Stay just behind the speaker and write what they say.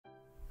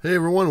Hey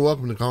everyone,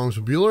 welcome to Comics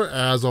with Bueller.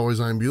 As always,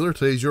 I'm Bueller.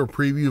 Today's your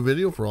preview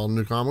video for all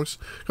new comics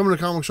coming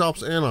to comic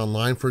shops and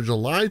online for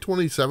July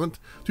 27th,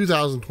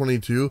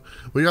 2022.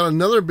 We got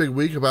another big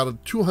week,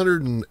 about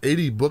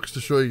 280 books to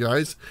show you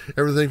guys.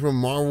 Everything from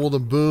Marvel to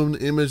Boom,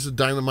 to Image to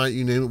Dynamite,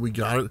 you name it, we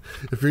got it.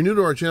 If you're new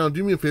to our channel,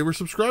 do me a favor,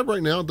 subscribe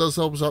right now. It does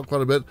help us out quite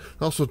a bit.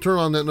 Also, turn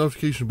on that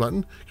notification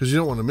button because you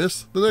don't want to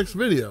miss the next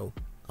video.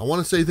 I want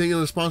to say thank you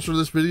to the sponsor of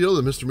this video,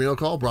 the Mystery Mail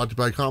Call, brought to you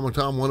by Comic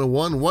Tom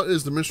 101. What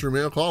is the Mystery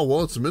Mail Call?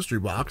 Well, it's a mystery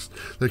box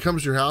that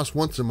comes to your house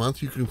once a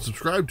month. You can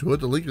subscribe to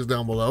it. The link is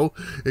down below.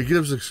 It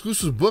gives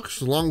exclusive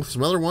books along with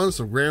some other ones,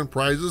 some grand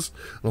prizes,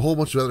 and a whole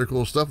bunch of other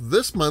cool stuff.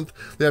 This month,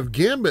 they have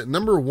Gambit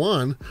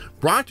 #1,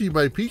 brought to you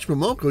by Peach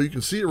Momoko. You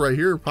can see it right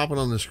here popping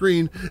on the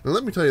screen. And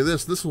let me tell you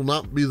this will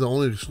not be the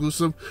only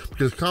exclusive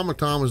because Comic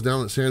Tom is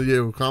down at San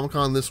Diego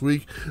Comic-Con this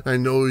week. I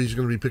know he's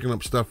going to be picking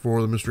up stuff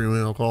for the Mystery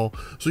Mail Call.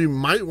 So you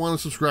might want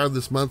to subscribe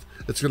this month.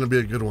 It's going to be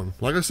a good one.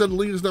 Like I said, the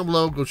link is down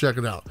below. Go check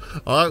it out.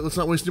 All right, let's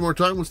not waste any more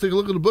time. Let's take a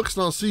look at the books,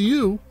 and I'll see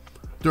you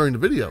during the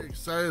video. Very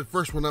excited.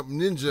 First one up,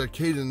 Ninja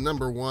Kaiden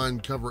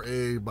 #1, cover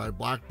A by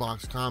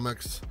Blackbox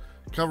Comics.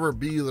 Cover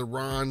B, the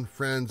Ron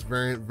Friends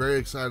variant. Very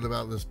excited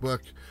about this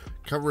book.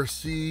 Cover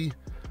C,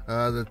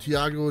 the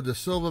Thiago da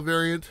Silva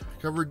variant.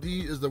 Cover D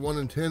is the 1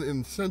 in 10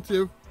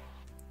 incentive.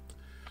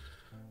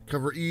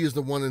 Cover E is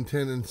the 1 in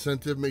 10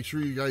 incentive. Make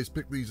sure you guys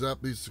pick these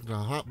up. These are a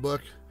hot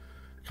book.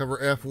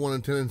 Cover F, 1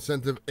 in 10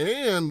 incentive.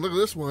 And look at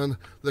this one,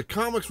 the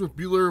Comics with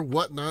Bueller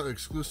Whatnot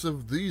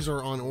exclusive. These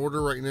are on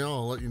order right now.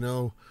 I'll let you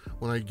know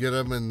when I get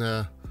them, and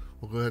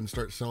we'll go ahead and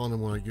start selling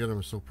them when I get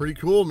them. So pretty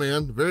cool,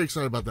 man. Very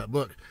excited about that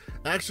book.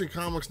 Action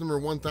Comics number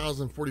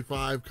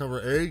 1045, cover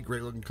A,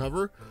 great looking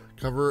cover.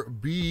 Cover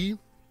B,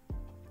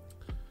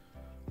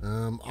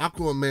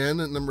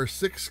 Aquaman number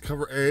 6,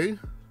 cover A.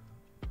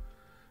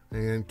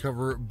 And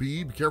cover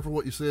B, be careful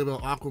what you say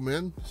about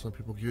Aquaman. Some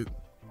people get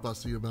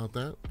fussy about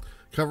that.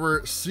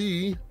 Cover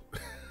C,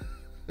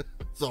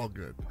 it's all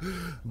good.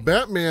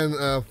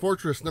 Batman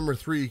Fortress number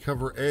 3,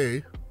 cover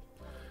A.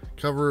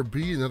 Cover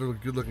B, another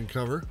good looking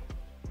cover.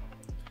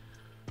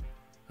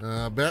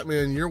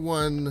 Batman Year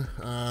One,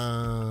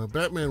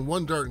 Batman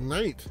One Dark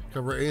Knight,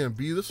 cover A and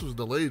B. This was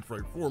delayed for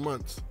like 4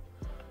 months.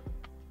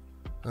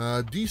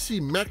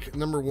 DC Mech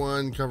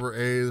 #1, cover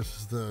A.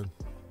 This is the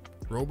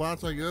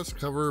robots, I guess.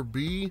 Cover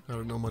B, I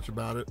don't know much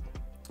about it.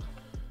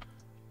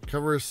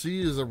 Cover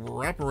C is a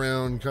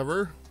wraparound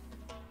cover.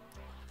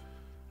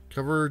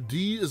 Cover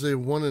D is a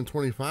 1 in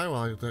 25.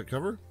 I like that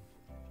cover.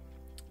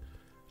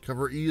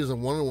 Cover E is a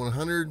 1 in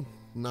 100.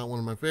 Not one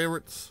of my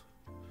favorites.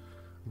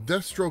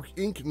 Deathstroke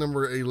Inc.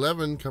 number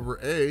 11, cover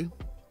A.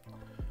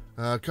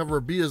 Cover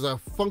B is a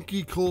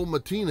Funky Cole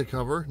Matina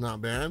cover.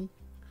 Not bad.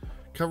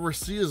 Cover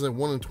C is a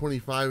 1 in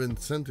 25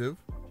 incentive.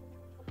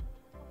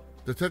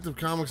 Detective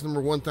Comics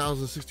number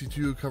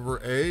 1062, cover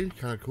A.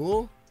 Kind of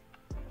cool.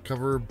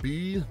 Cover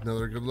B,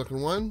 another good looking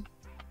one.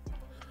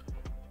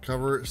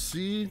 Cover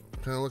C,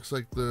 kind of looks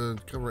like the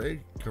cover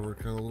A cover,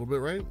 kind of a little bit,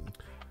 right?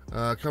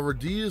 Cover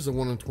D is a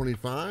 1 in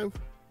 25.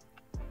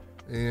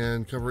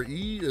 And cover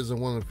E is a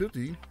 1 in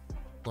 50.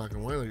 Black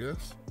and white, I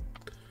guess.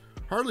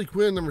 Harley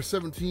Quinn number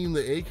 17,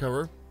 the A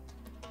cover.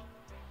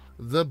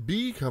 The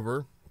B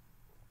cover.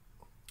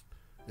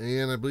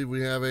 And I believe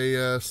we have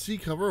a C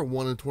cover, a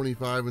 1 in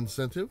 25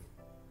 incentive.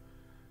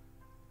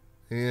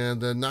 And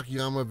the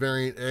Nakayama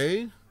variant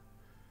A.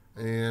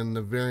 And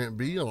the variant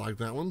B, I like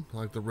that one. I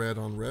like the red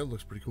on red,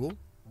 looks pretty cool.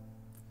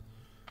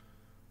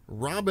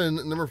 Robin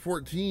number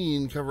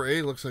 14, cover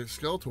A, looks like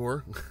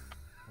Skeletor.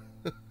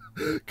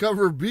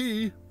 Cover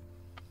B,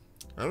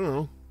 I don't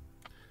know.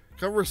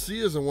 Cover C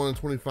is a 1 in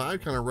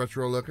 25, kind of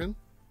retro looking.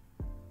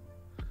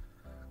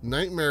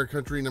 Nightmare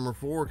Country number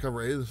 4,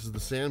 cover A, this is the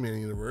Sandman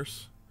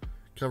universe.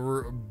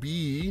 Cover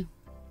B,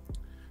 I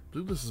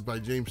believe this is by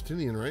James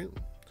Tynion, right?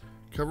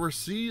 Cover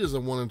C is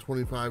a 1 in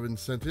 25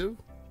 incentive.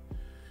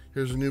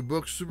 Here's a new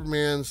book,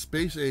 Superman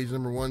Space Age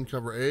 #1,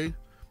 cover A.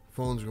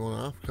 Phone's going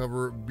off.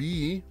 Cover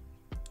B.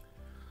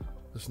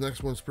 This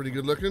next one's pretty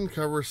good looking.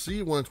 Cover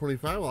C, 1 in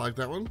 25. I like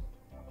that one.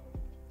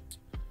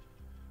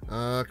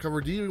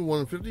 Cover D, 1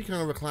 in 50.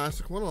 Kind of a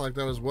classic one. I like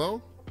that as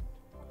well.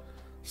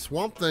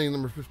 Swamp Thing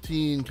number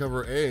 15,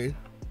 cover A.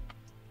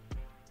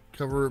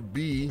 Cover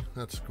B.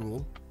 That's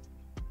cool.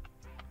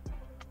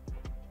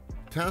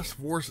 Task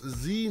Force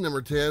Z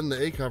number 10,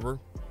 the A cover.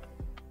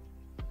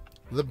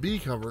 The B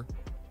cover.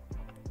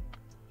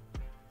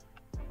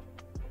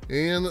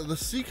 And the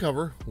C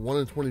cover, 1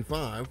 in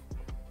 25.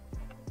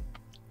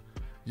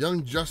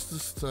 Young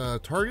Justice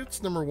Targets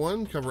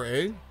 #1, cover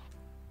A.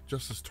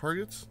 Justice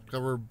Targets,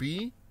 cover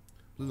B.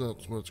 I believe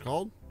that's what it's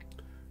called.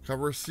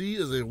 Cover C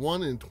is a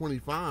 1 in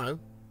 25.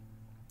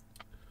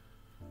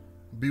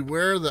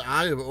 Beware the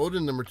Eye of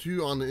Odin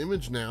 #2 on the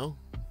Image now.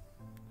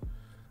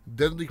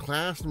 Deadly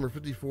Class number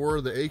 54,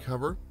 the A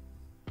cover.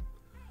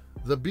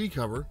 The B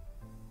cover.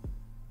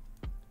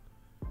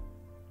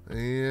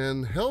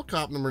 And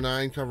Hellcop number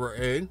 9, cover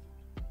A.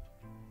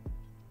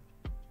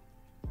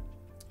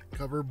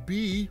 Cover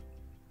B.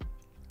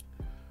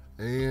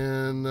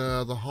 And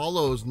The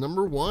Hollows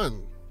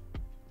 #1.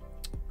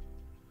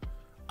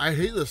 I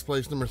Hate This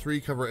Place, number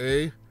 3, cover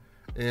A.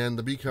 And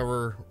the B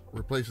cover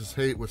replaces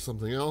hate with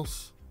something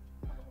else.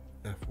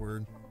 F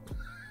word.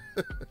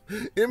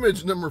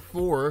 Image number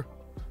 4.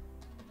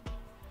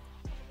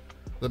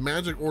 The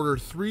Magic Order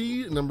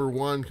 3, number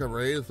 1, cover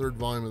A, the 3rd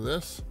volume of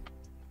this.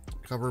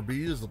 Cover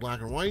B is the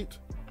black and white.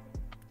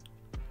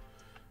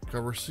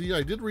 Cover C,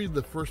 I did read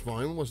the first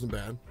volume, it wasn't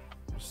bad.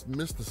 Just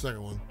missed the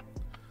second one.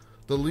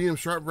 The Liam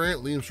Sharp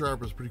variant. Liam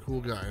Sharp is a pretty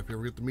cool guy. If you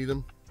ever get to meet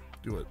him,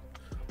 do it.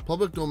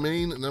 Public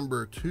Domain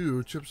number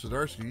 2, Chip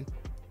Zdarsky.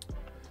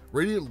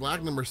 Radiant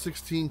Black number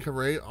 16,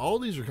 cover A. All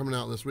these are coming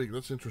out this week.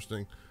 That's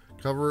interesting.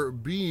 Cover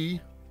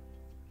B.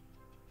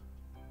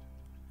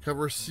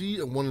 Cover C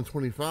at 1 in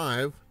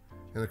 25.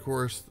 And of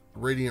course,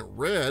 Radiant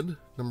Red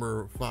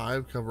number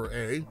 5, cover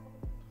A.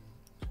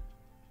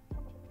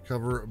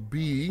 Cover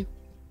B.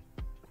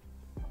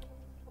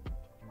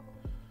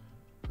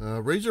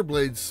 Razor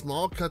Blade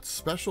Small Cuts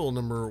Special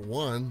number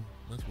 1.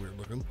 That's weird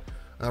looking.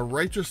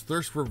 Righteous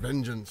Thirst for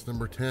Vengeance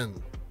number 10.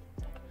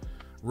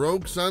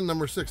 Rogue Sun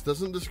number 6.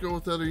 Doesn't this go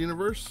with the other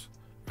universe?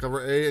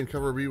 Cover A and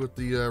cover B with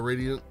the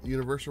Radiant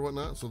universe or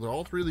whatnot. So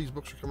all 3 of these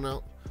books are coming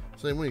out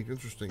same week.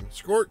 Interesting.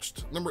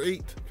 Scorched number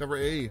 8. Cover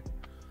A.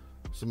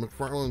 Some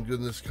McFarlane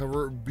goodness.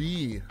 Cover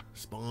B.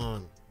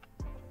 Spawn.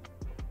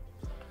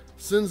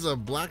 Sins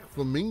of Black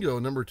Flamingo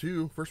number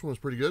 2. First one was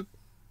pretty good.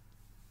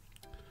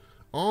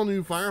 All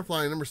New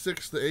Firefly number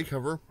 6. The A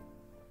cover.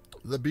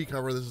 The B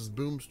cover. This is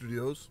Boom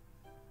Studios.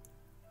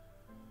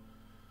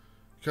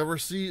 Cover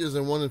C is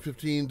in 1 in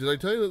 15. Did I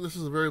tell you that this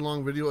is a very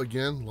long video?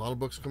 Again, a lot of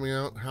books coming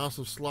out. House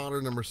of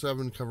Slaughter, number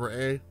 7, cover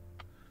A.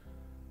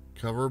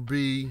 Cover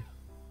B.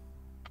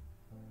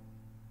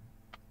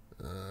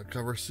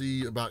 Cover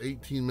C, about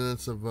 18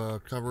 minutes of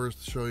covers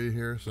to show you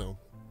here. So,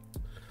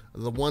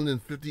 the 1 in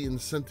 50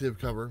 incentive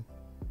cover.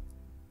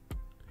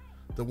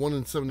 The 1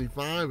 in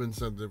 75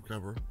 incentive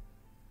cover.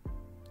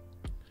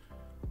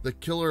 The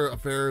Killer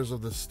Affairs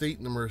of the State,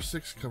 number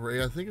 6, cover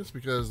A. I think it's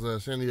because the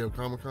San Diego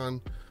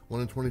Comic-Con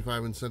 1 in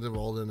 25 incentive,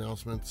 all the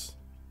announcements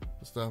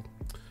and stuff.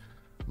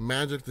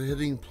 Magic the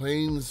Hitting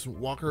Plains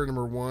Walker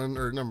number 1,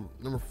 or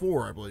number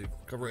 4, I believe.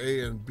 Cover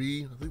A and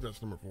B. I think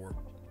that's number 4.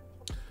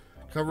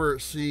 Cover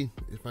C,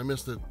 if I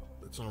missed it,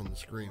 it's on the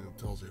screen. It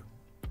tells you.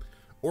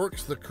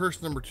 Orcs the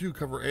Curse number 2,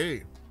 cover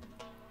A.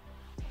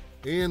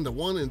 And the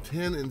 1 in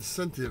 10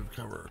 incentive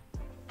cover.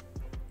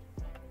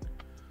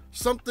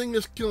 Something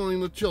is Killing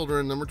the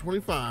Children, number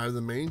 25,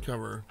 the main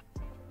cover.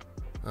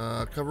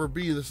 Cover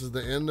B, this is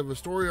the end of a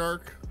story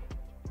arc.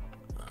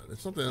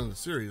 It's not the end of the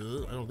series,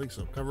 is it? I don't think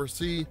so. Cover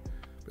C,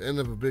 the end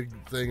of a big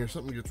thing or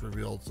something gets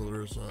revealed, so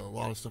there's a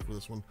lot of stuff for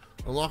this one.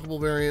 Unlockable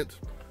variant,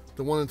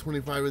 the 1 in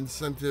 25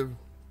 incentive.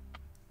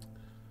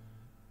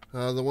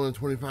 The 1 in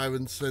 25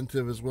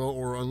 incentive as well,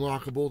 or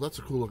unlockable. That's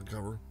a cool looking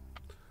cover.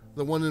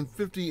 The 1 in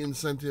 50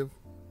 incentive.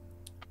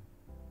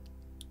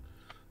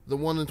 The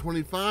 1 in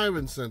 25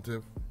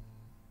 incentive.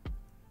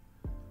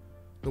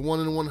 The 1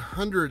 in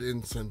 100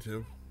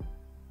 incentive.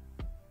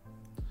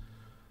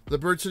 The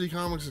Bird City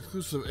Comics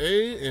exclusive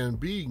A and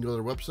B. You can go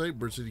to their website,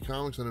 Bird City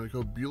Comics, under the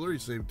code Bueller. You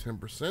save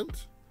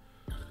 10%.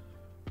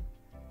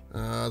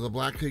 The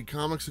Black Cake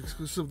Comics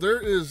exclusive. There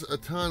is a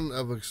ton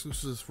of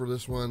exclusives for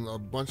this one. A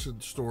bunch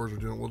of stores are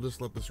doing it. We'll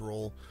just let this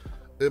roll.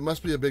 It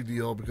must be a big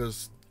deal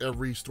because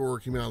every store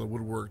came out of the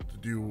woodwork to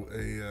do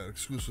a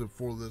exclusive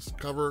for this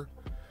cover.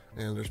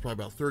 And there's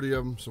probably about 30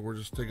 of them. So we're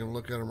just taking a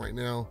look at them right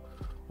now.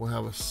 We'll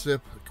have a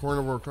sip.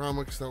 Carnivore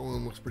Comics. That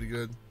one looks pretty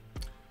good.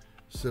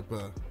 Sip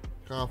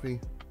coffee.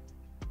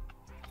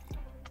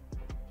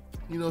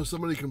 You know,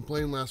 somebody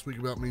complained last week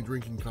about me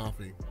drinking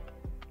coffee.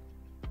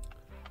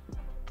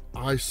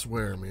 I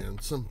swear, man,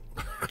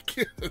 I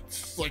can't, it's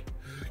just like,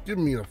 give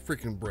me a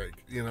freaking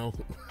break, you know?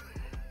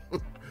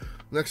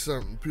 Next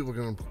time, people are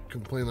going to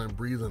complain I'm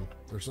breathing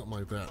or something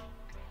like that.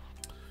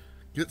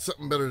 Get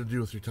something better to do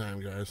with your time,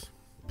 guys.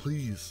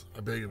 Please, I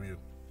beg of you.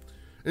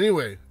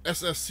 Anyway,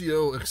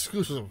 SSCO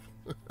exclusive.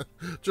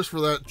 Just for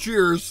that,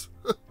 cheers.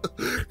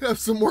 Have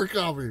some more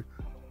coffee.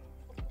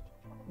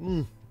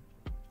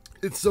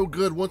 It's so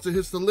good once it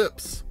hits the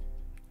lips.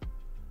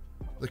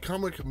 The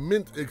Comic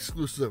Mint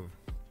exclusive.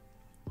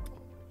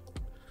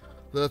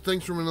 The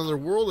Things from Another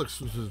World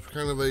exclusive.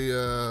 Kind of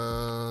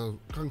a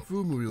Kung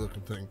Fu movie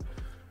looking thing.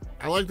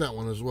 I like that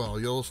one as well.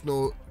 Yellow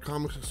Snow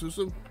Comics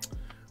exclusive.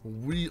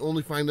 We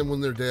only find them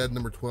when they're dead.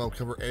 Number 12,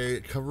 cover A.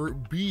 Cover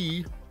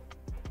B.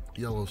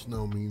 Yellow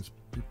Snow means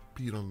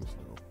peed on the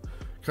snow.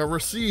 Cover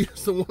C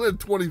is the 1 in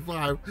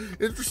 25.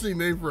 Interesting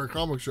name for a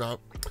comic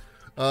shop.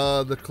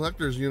 The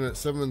Collector's Unit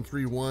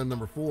 731,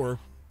 number 4.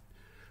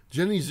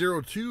 Jenny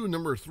 02,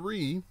 number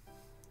 3.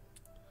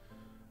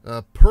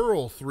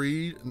 Pearl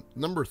 3,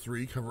 number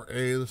 3, cover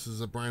A. This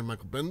is a Brian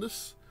Michael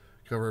Bendis.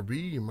 Cover B,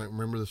 you might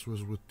remember this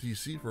was with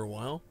DC for a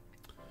while.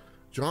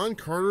 John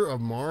Carter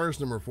of Mars,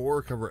 number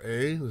 4, cover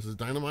A. This is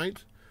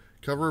Dynamite.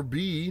 Cover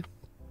B.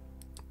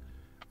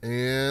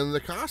 And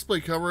the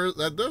cosplay cover,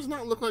 that does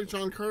not look like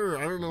John Carter.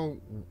 I don't know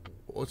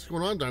what's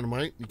going on,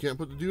 Dynamite. You can't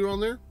put the dude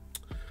on there?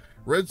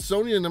 Red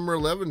Sonja, number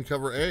 11,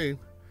 cover A.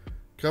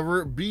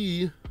 Cover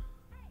B.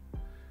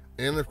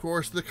 And of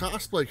course, the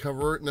cosplay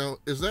cover. Now,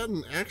 is that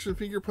an action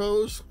figure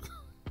pose?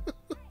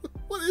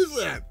 What is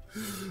that?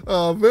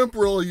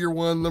 Vampirella Year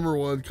 1, number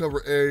 1,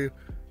 cover A,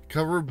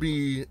 cover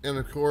B, and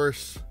of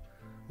course,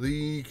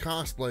 the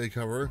cosplay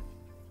cover.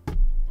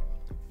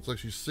 It's like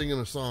she's singing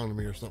a song to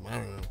me or something. I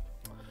don't know.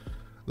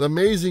 The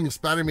Amazing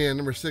Spider-Man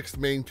number 6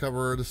 main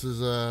cover. This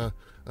is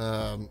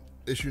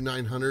issue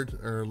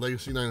 900 or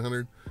Legacy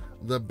 900.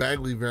 The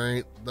Bagley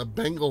variant, the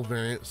Bengal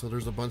variant. So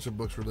there's a bunch of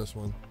books for this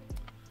one.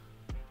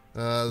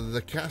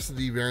 The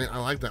Cassidy variant. I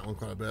like that one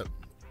quite a bit.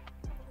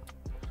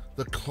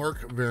 The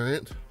Clark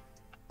variant.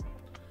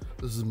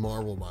 This is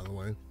Marvel, by the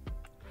way.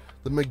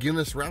 The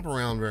McGinnis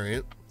wraparound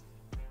variant.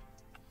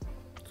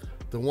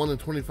 The 1 in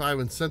 25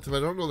 incentive. I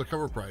don't know the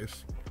cover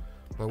price,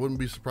 but I wouldn't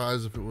be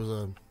surprised if it was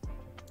a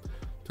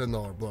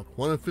 $10 book.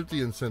 1 in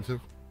 50 incentive.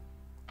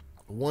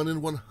 1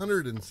 in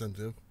 100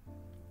 incentive.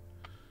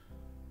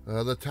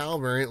 The Tau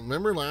variant.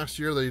 Remember last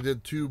year they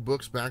did 2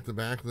 books back to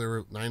back. They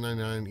were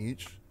 $9.99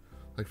 each,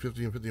 like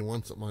 50 and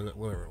 51, something like that.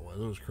 Whatever it was,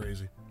 it was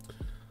crazy.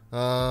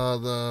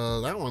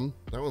 That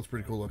one's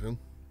pretty cool looking.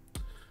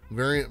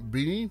 Variant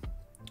B,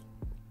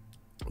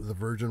 the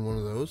Virgin one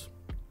of those.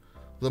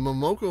 The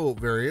Momoko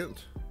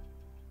variant.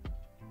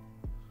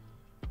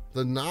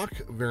 The Knock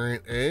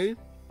variant A.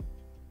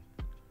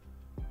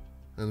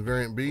 And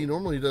variant B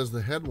normally does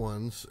the head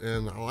ones,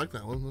 and I like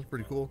that one. That's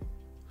pretty cool.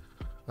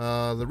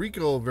 The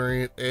Rico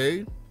variant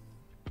A.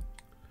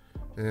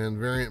 And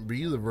variant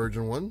B, the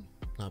Virgin one.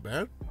 Not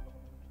bad.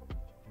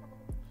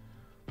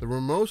 The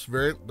Ramos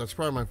variant, that's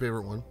probably my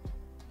favorite one.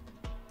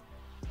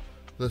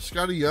 The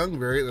Scotty Young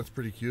variant, that's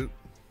pretty cute.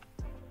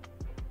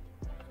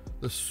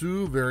 The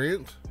Sue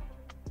variant.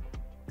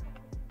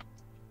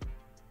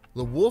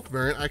 The Wolf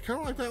variant, I kind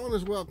of like that one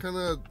as well. Kind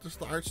of just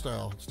the art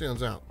style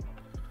stands out.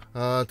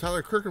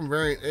 Tyler Kirkham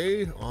variant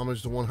A,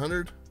 homage to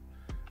 100.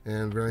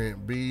 And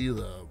variant B,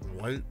 the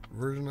white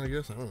version, I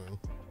guess. I don't know.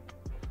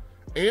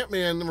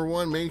 Ant-Man number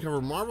 1 main cover.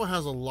 Marvel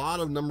has a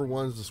lot of number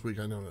 1s this week,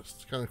 I noticed.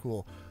 It's kind of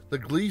cool. The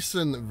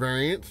Gleason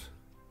variant.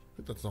 I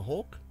think that's the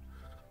Hulk.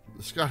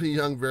 The Scotty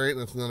Young variant,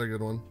 that's another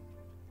good one.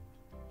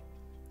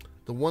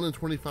 The 1 in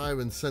 25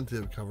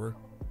 incentive cover.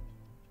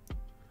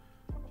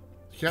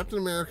 Captain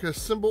America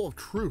Symbol of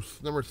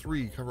Truth, number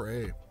 3, cover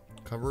A.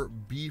 Cover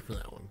B for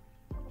that one.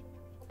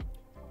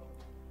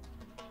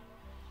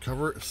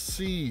 Cover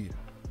C.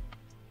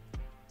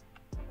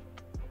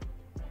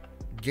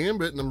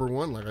 Gambit, number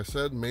 1, like I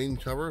said, main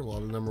cover, a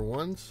lot of number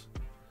 1s.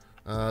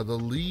 The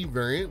Lee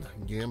variant,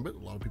 Gambit, a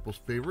lot of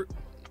people's favorite.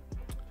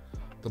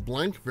 The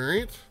Blank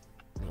variant,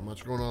 not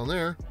much going on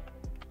there.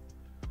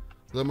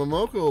 The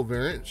Momoko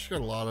variant, she got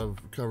a lot of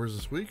covers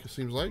this week, it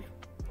seems like.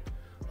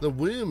 The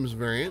Williams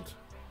variant.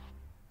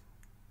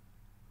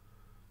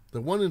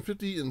 The 1 in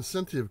 50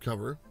 incentive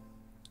cover.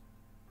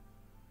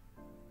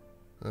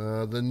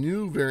 The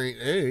new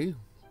variant A.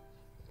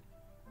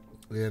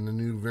 And the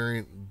new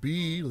variant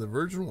B, the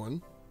Virgin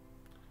one.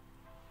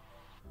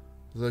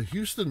 The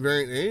Houston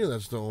variant A,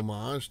 that's the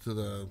homage to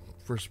the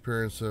first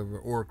appearance of,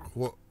 or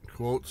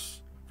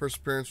quotes, first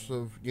appearance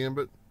of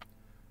Gambit.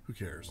 Who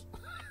cares?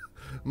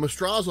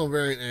 Mastrazo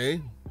variant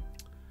A.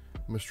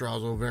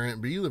 Mastrazo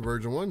variant B, the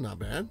Virgin one, not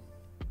bad.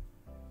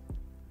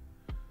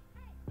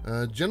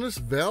 Genis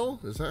Vell,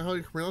 is that how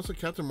you pronounce it?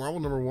 Captain Marvel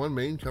number 1,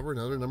 main cover,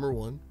 another number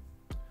 1.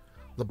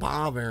 The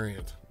Ba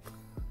variant.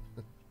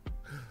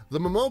 The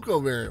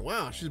Momoko variant,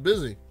 wow, she's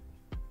busy.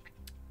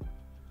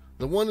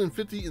 The 1 in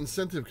 50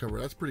 incentive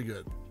cover, that's pretty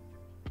good.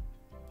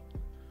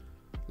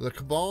 The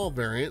Cabal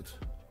variant.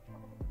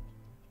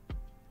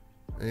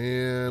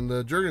 And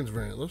the Jurgens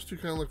variant, those two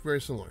kind of look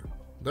very similar.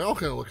 They all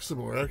kind of look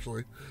similar,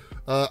 actually.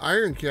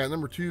 Iron Cat,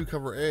 number 2,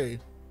 cover A.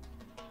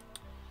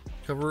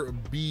 Cover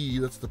B,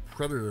 that's the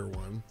Predator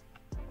one.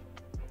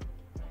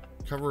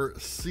 Cover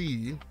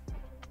C.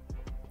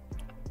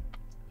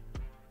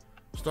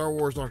 Star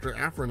Wars Dr.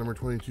 Aphra, number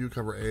 22,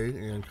 cover A,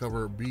 and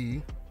cover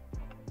B.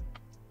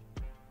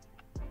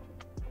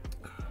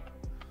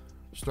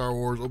 Star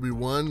Wars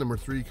Obi-Wan, number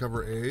 3,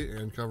 cover A,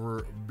 and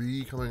cover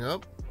B coming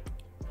up.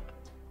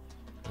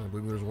 I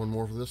believe there's one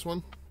more for this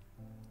one.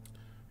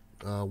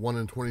 1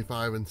 in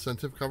 25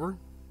 incentive cover.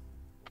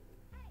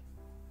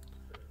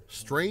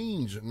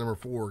 Strange, number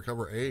 4,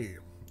 cover A. Is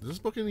this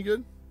book any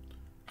good?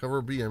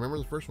 Cover B. I remember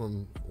the first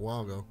one a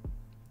while ago.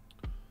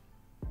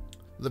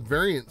 The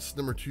Variants,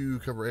 number 2,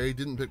 cover A.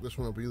 Didn't pick this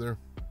one up either.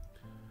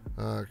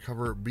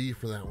 Cover B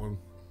for that one.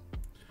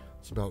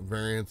 It's about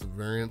variants of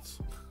variants.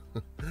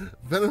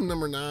 Venom,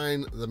 number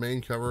 9, the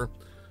main cover.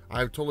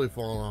 I've totally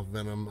fallen off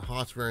Venom.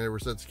 Hots variant ever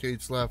since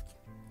Cates left.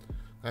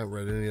 I haven't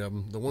read any of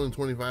them. The 1 in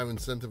 25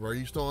 incentive. Are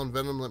you still on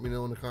Venom? Let me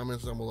know in the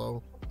comments down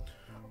below.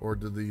 Or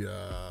did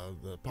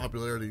the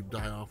popularity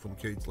die off when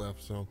Cates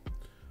left? So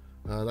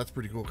that's a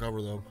pretty cool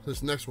cover though.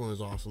 This next one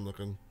is awesome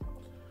looking.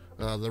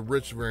 The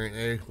Rich variant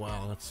A.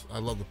 Wow, I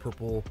love the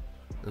purple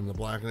and the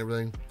black and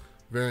everything.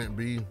 Variant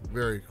B,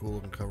 very cool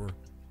looking cover.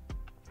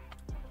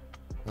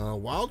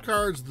 Wild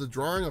Cards, the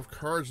Drawing of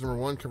Cards, number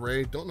 1, cover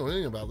A. Don't know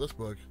anything about this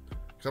book.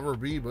 Cover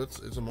B, but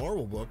it's a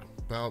Marvel book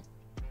about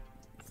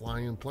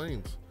flying in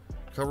planes.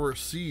 Cover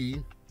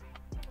C,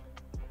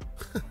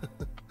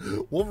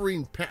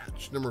 Wolverine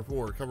patch number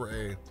 4, cover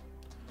A,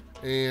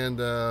 and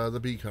the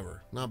B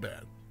cover, not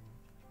bad.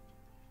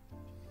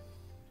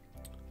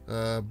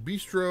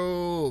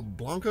 Bistro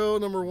Blanco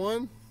number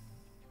 1,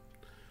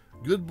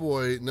 Good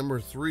Boy number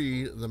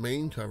 3, the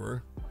main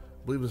cover.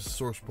 I believe this is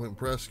Source Point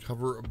Press,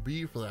 cover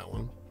B for that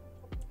one.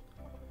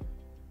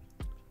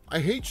 I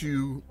Hate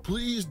You,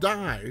 Please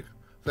Die,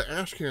 the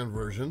Ashcan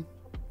version.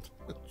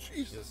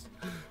 Jesus.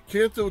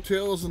 Kanto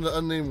Tales in the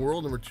Unnamed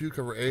World number 2,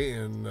 cover A,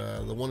 and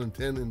the 1 in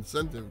 10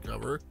 incentive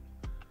cover.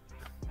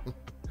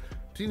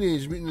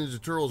 Teenage Mutant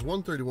Ninja Turtles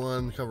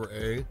 131, cover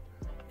A,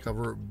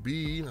 cover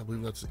B, I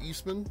believe that's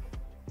Eastman,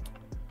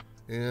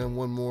 and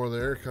one more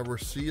there, cover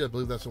C, I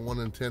believe that's a 1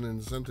 in 10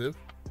 incentive.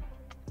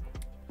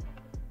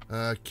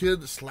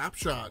 Kid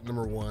Slapshot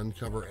number 1,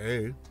 cover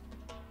A,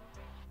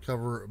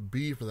 cover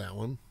B for that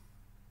one.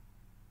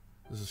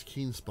 This is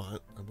Keen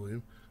Spot, I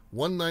believe.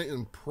 One Night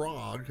in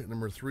Prague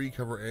number 3,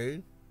 cover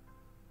A,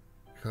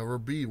 cover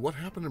B. What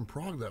happened in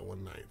Prague that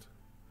one night?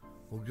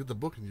 We'll get the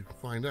book and you can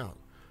find out.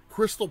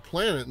 Crystal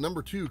Planet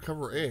number 2,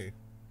 cover A.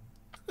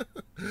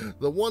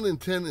 The 1 in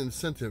 10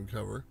 incentive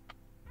cover.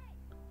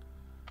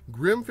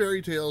 Grim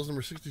Fairy Tales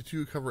number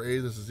 62, cover A.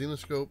 This is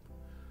Xenoscope.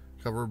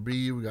 Cover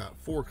B, we got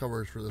 4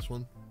 covers for this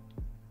one.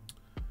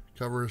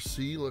 Cover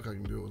C, look, I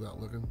can do it without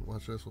looking.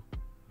 Watch this.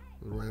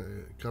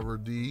 Cover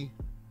D,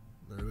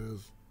 there it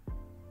is.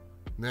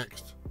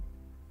 Next.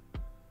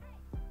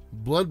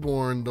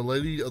 Bloodborne, the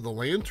Lady of the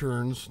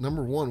Lanterns,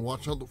 number 1.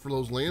 Watch out for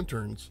those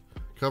lanterns.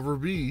 Cover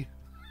B.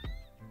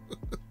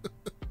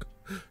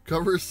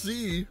 Cover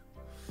C.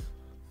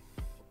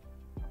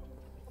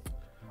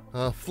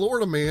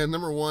 Florida Man,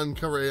 number 1,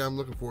 cover A. I'm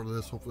looking forward to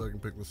this. Hopefully I can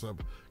pick this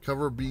up.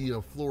 Cover B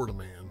of Florida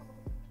Man.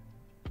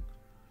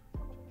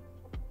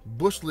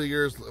 Bush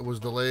Leaguers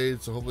was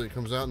delayed, so hopefully it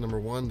comes out. Number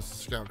 1, this is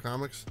Scout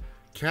Comics.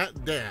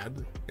 Cat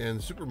Dad and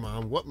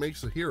Supermom, What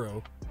Makes a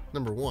Hero,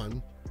 number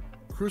 1.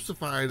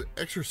 Crucified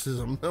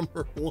Exorcism,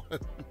 number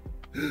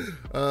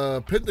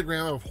 1.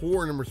 Pentagram of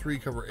Horror, number 3,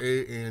 cover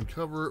A, and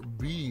cover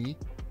B.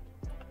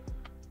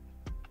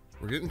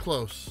 We're getting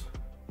close.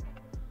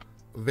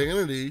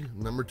 Vanity,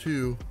 number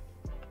 2.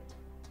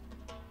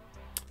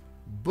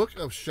 Book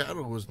of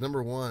Shadows,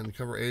 number 1,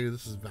 cover A.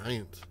 This is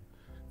Valiant.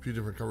 A few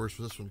different covers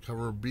for this one.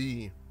 Cover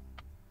B.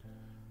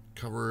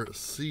 Cover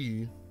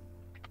C.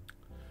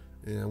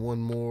 And one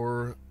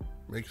more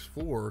makes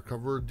 4.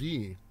 Cover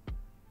D.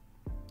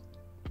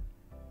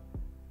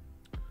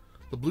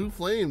 The Blue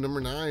Flame, number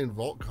 9,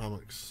 Vault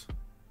Comics.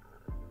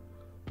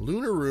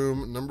 Lunar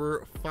Room,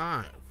 number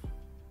 5.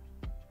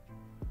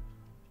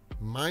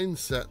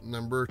 Mindset,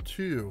 number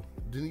 2.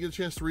 Didn't get a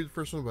chance to read the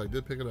first one, but I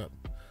did pick it up.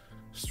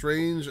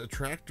 Strange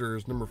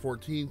Attractors, number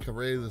 14,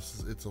 cover A. This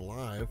is It's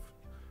Alive.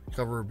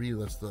 Cover B,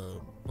 that's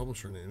the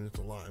publisher name, It's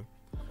Alive.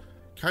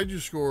 Kaiju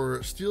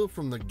Score, Steal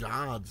from the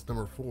Gods,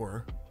 number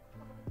 4.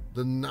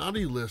 The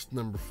Naughty List,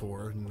 number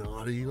 4.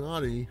 Naughty,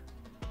 naughty.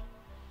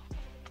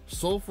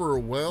 Sulphur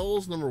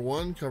Wells, number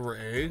 1, cover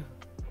A.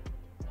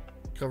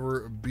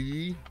 Cover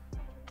B.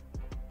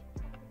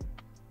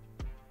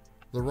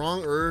 The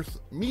Wrong Earth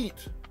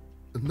Meet,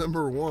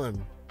 number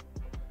 1.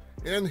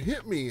 And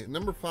Hit Me,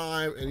 number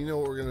 5. And you know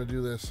what, we're going to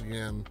do this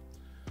again.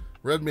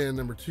 Redman,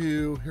 number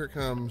 2. Here it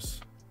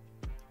comes.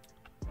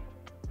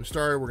 We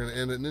started, we're going to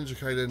end it. Ninja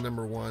Kaiden,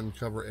 number 1,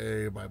 cover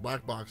A, by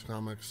Blackbox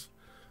Comics.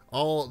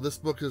 This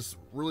book is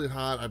really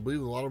hot. I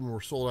believe a lot of them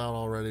were sold out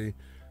already.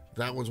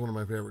 That one's one of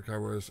my favorite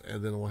covers.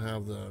 And then we'll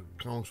have the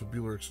Comics with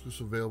Bueller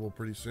exclusive available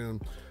pretty soon.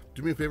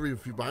 Do me a favor,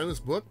 if you buy this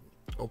book,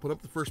 open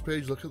up the first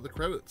page, look at the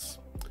credits.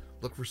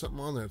 Look for something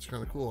on there. It's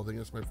kind of cool. I think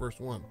that's my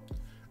first one.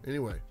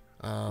 Anyway,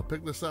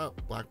 pick this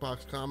up.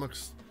 Blackbox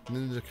Comics,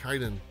 Ninja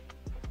Kaiden,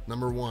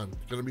 number 1.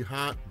 It's going to be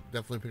hot.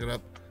 Definitely pick it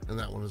up. And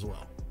that one as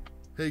well.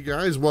 Hey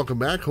guys, welcome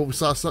back. Hope you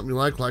saw something you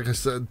like. Like I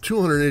said,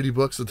 280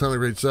 books, a ton of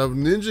great stuff.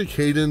 Ninja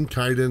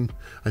Kaiden.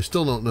 I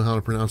still don't know how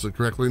to pronounce it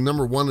correctly.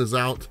 Number 1 is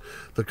out.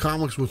 The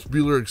Comics with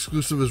Bueller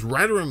exclusive is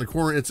right around the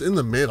corner. It's in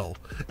the mail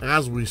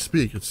as we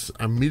speak.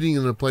 I'm meeting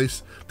in a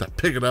place to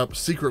pick it up.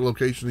 Secret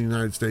location in the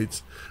United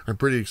States. I'm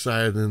pretty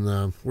excited, and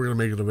we're going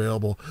to make it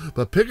available.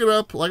 But pick it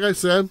up, like I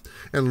said,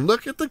 and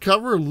look at the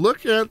cover.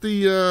 Look at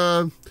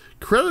the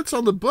credits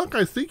on the book.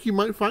 I think you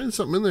might find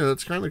something in there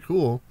that's kind of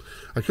cool.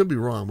 I could be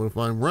wrong, but if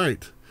I'm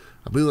right,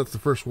 I believe that's the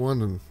first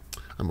one, and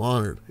I'm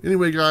honored.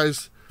 Anyway,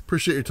 guys,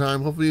 appreciate your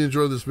time. Hopefully you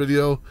enjoyed this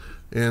video,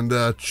 and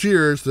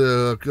cheers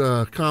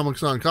to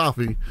Comics on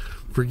Coffee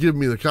for giving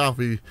me the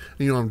coffee.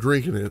 And, I'm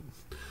drinking it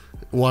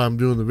while I'm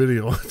doing the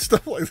video and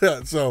stuff like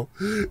that. So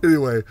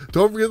anyway,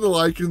 don't forget to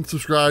like and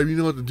subscribe. You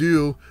know what to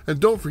do,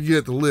 and don't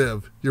forget to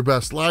live your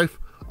best life.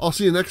 I'll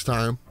see you next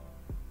time.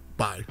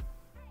 Bye.